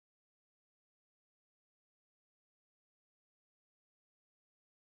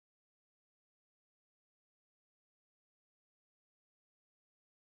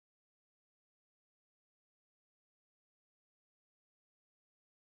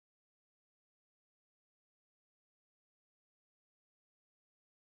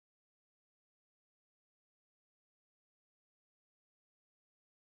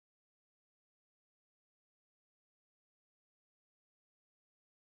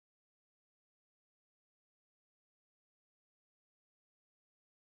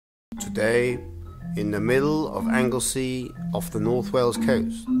Today, in the middle of Anglesey off the North Wales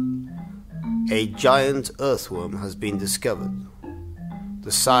coast, a giant earthworm has been discovered,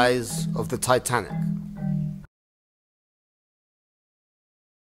 the size of the Titanic.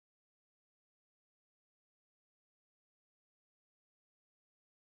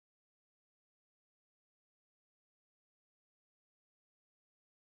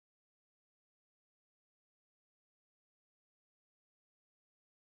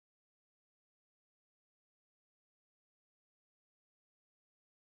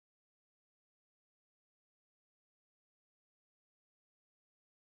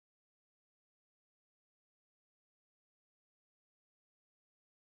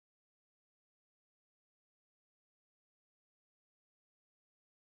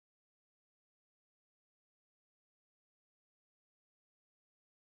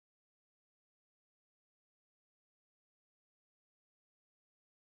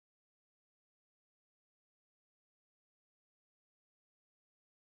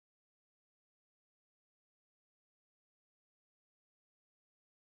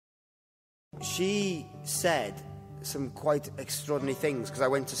 She said some quite extraordinary things, because I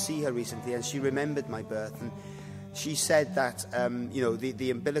went to see her recently and she remembered my birth, and she said that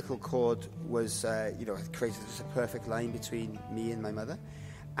the umbilical cord was had created just a perfect line between me and my mother,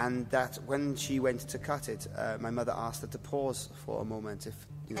 and that when she went to cut it, my mother asked her to pause for a moment,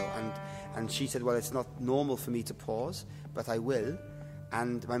 and she said, well, it's not normal for me to pause, but I will.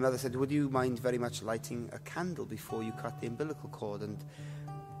 And my mother said, would you mind very much lighting a candle before you cut the umbilical cord? And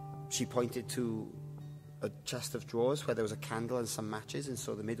she pointed to a chest of drawers where there was a candle and some matches, and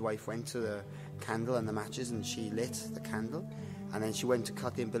so the midwife went to the candle and the matches and she lit the candle, and then she went to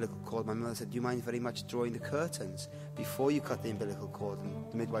cut the umbilical cord. My mother said, do you mind very much drawing the curtains before you cut the umbilical cord?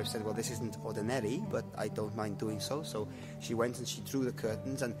 And the midwife said, well, this isn't ordinary, but I don't mind doing so. So she went and she drew the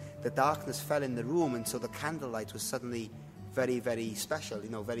curtains, and the darkness fell in the room, and so the candlelight was suddenly very, very special,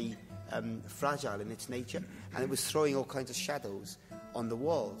 very fragile in its nature, and it was throwing all kinds of shadows on the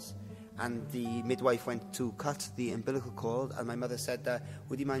walls. And the midwife went to cut the umbilical cord, and my mother said,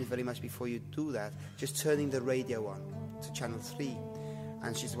 would you mind very much before you do that, just turning the radio on to channel 3?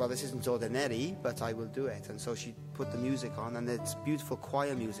 And she said, well, this isn't ordinary, but I will do it. And so she put the music on, and this beautiful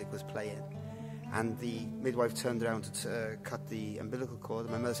choir music was playing. And the midwife turned around to cut the umbilical cord,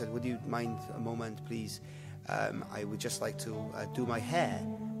 and my mother said, would you mind a moment, please? I would just like to do my hair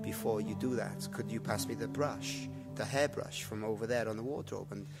before you do that. Could you pass me the brush, the hairbrush from over there on the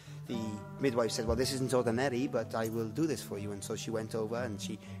wardrobe? And the midwife said, well, this isn't ordinary, but I will do this for you. And so she went over and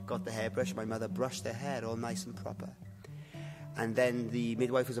she got the hairbrush. My mother brushed her hair all nice and proper. And then the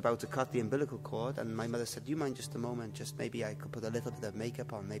midwife was about to cut the umbilical cord, and my mother said, do you mind just a moment, just maybe I could put a little bit of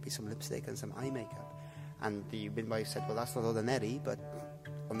makeup on, maybe some lipstick and some eye makeup. And the midwife said, well, that's not ordinary, but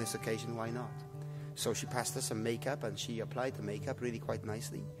on this occasion, why not? So she passed her some makeup, and she applied the makeup really quite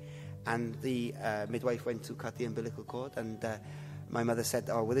nicely. And the midwife went to cut the umbilical cord, and my mother said,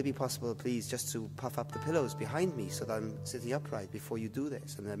 oh, would it be possible, please, just to puff up the pillows behind me so that I'm sitting upright before you do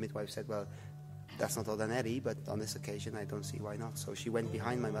this? And the midwife said, well, that's not ordinary, but on this occasion, I don't see why not. So she went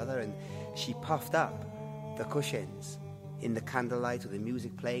behind my mother, and she puffed up the cushions in the candlelight with the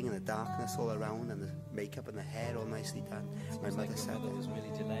music playing and the darkness all around and the makeup and the hair all nicely done. So my mother said your mother was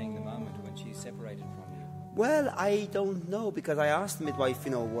really delaying the moment when she separated from you. Well, I don't know, because I asked the midwife,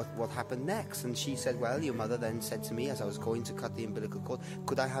 what happened next, and she said, well, your mother then said to me as I was going to cut the umbilical cord,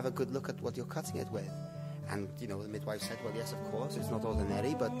 could I have a good look at what you're cutting it with? And, the midwife said, well, yes, of course, it's not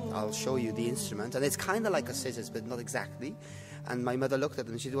ordinary, but I'll show you the instrument. And it's kind of like a scissors, but not exactly. And my mother looked at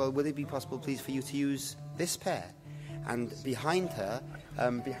it and she said, well, would it be possible, please, for you to use this pair? And behind her,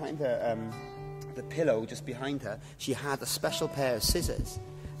 the pillow just behind her, she had a special pair of scissors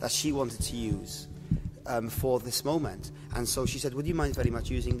that she wanted to use for this moment. And so she said, would you mind very much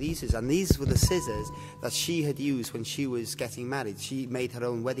using these scissors? And these were the scissors that she had used when she was getting married. She made her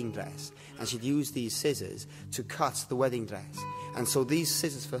own wedding dress, and she'd used these scissors to cut the wedding dress. And so these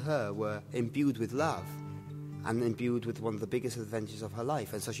scissors for her were imbued with love and imbued with one of the biggest adventures of her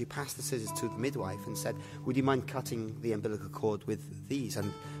life. And so she passed the scissors to the midwife and said, would you mind cutting the umbilical cord with these?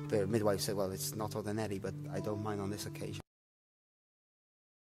 And the midwife said, well, it's not ordinary, but I don't mind on this occasion.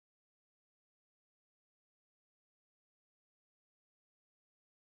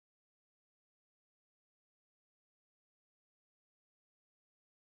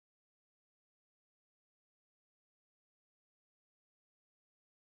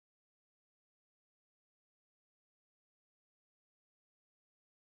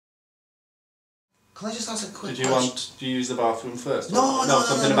 Can I just ask a quick Did you want to use the bathroom first? No, no,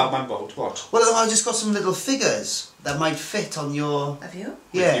 something no. about my boat. What? Well, I just got some little figures that might fit on your... Have you?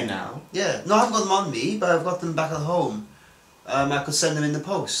 Yeah. With you now? Yeah. No, I haven't got them on me, but I've got them back at home. I could send them in the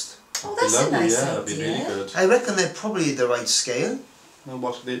post. Oh, that's Lovely, a nice yeah, idea. that'd be really good. I reckon they're probably the right scale. Well,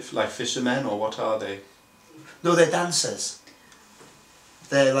 what are they, like fishermen, or what are they? No, they're dancers.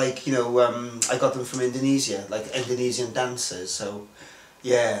 They're like, you know, I got them from Indonesia, like Indonesian dancers, so,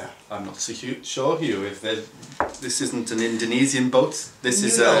 yeah. I'm not so sure, Hugh, if this isn't an Indonesian boat. This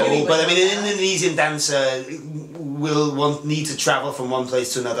is No, but I mean, an Indonesian dancer will need to travel from one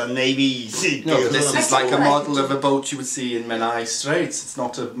place to another, maybe... No, but this I is like think a what I model could of a boat you would see in Menai Straits. It's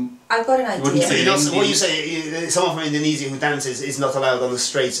not a... I've got an wouldn't idea. say- You know, so what you say, someone from Indonesia who dances is not allowed on the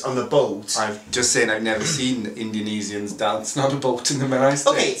streets, on the boat. I'm just saying I've never seen Indonesians dance on a boat in the Menai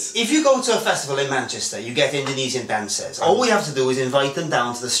Okay, Straits. if you go to a festival in Manchester, you get Indonesian dancers. All we have to do is invite them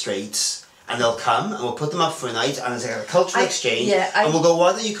down to the streets, and they'll come, and we'll put them up for a night, and it's like a cultural exchange, and we'll go,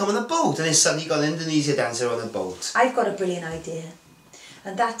 why don't you come on a boat? And then suddenly you've got an Indonesian dancer on a boat. I've got a brilliant idea,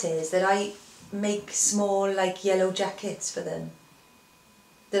 and that is that I make small, like, yellow jackets for them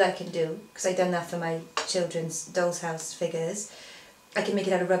that I can do, because I've done that for my children's doll's house figures. I can make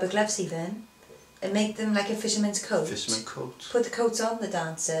it out of rubber gloves even, and make them like a fisherman's coat. Fisherman coat. Put the coats on the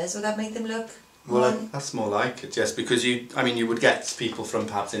dancers, will that make them look Well, more... That's more like it, yes, because you would get people from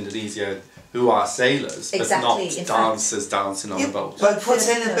perhaps Indonesia who are sailors, but Exactly, not in dancers dancing on a boat. But put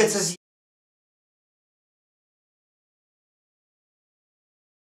in a bit of...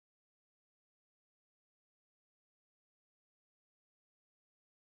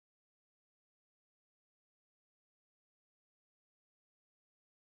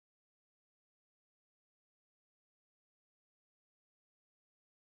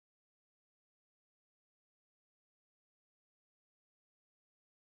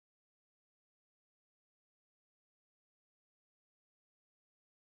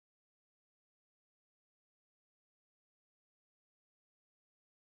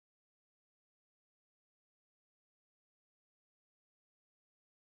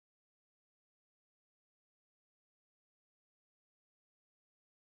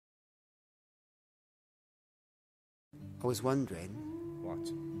 I was wondering, What?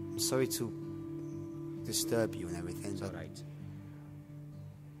 I'm sorry to disturb you and everything, It's but alright.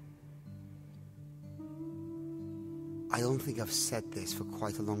 I don't think I've said this for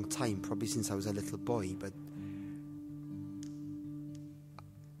quite a long time, probably since I was a little boy, but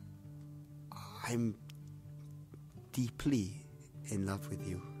I'm deeply in love with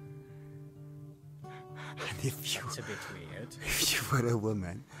you. And if you, It's a bit weird. if you were a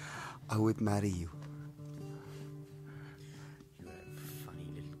woman, I would marry you. You're a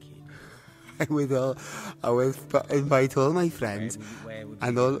funny little kid. I would invite all my friends, Where would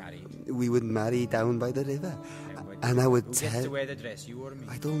and we all get married? we would marry down by the river. Who And I would gets to tell... wear the dress, you or me?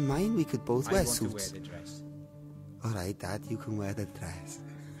 I don't mind, we could both I wear want to wear suits. the dress. Alright, Dad, you can wear the dress.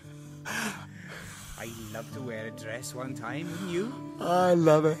 I'd love to wear a dress one time, wouldn't you? I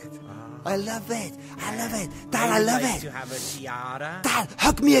love it. I love it. I love it. Dad, I would love like it. to have a tiara. Dad,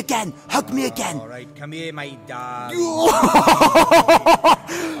 hug me again. Hug me again. All right, come here, my dad.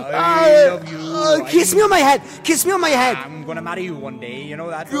 I love you. Kiss me on my head. Kiss me on my head. I'm gonna marry you one day, you know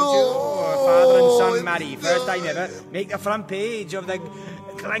that, don't you? Father and son marry, first time ever. Make the front page of the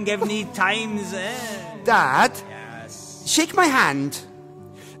Llangefni Times. Dad, Yes. shake my hand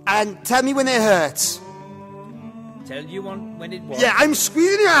and tell me when it hurts. Tell you when it was. Yeah, I'm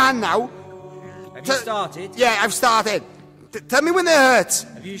squeezing your hand now. Have you started? Yeah, I've started. Tell me when it hurts.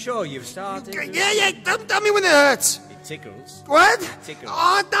 Are you sure you've started? Yeah, tell me when it hurts. It tickles. What? Tickles.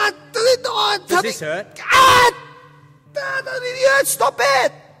 Oh, Dad, Does this hurt? Ah! Dad, that really hurts. Stop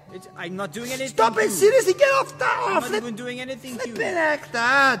it. I'm not doing anything. Stop it. to you. Seriously, get off that. I'm Oh, not flip even doing anything to Flip you. it,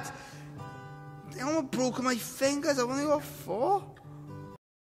 Dad. I almost broken my fingers. I've only got 4.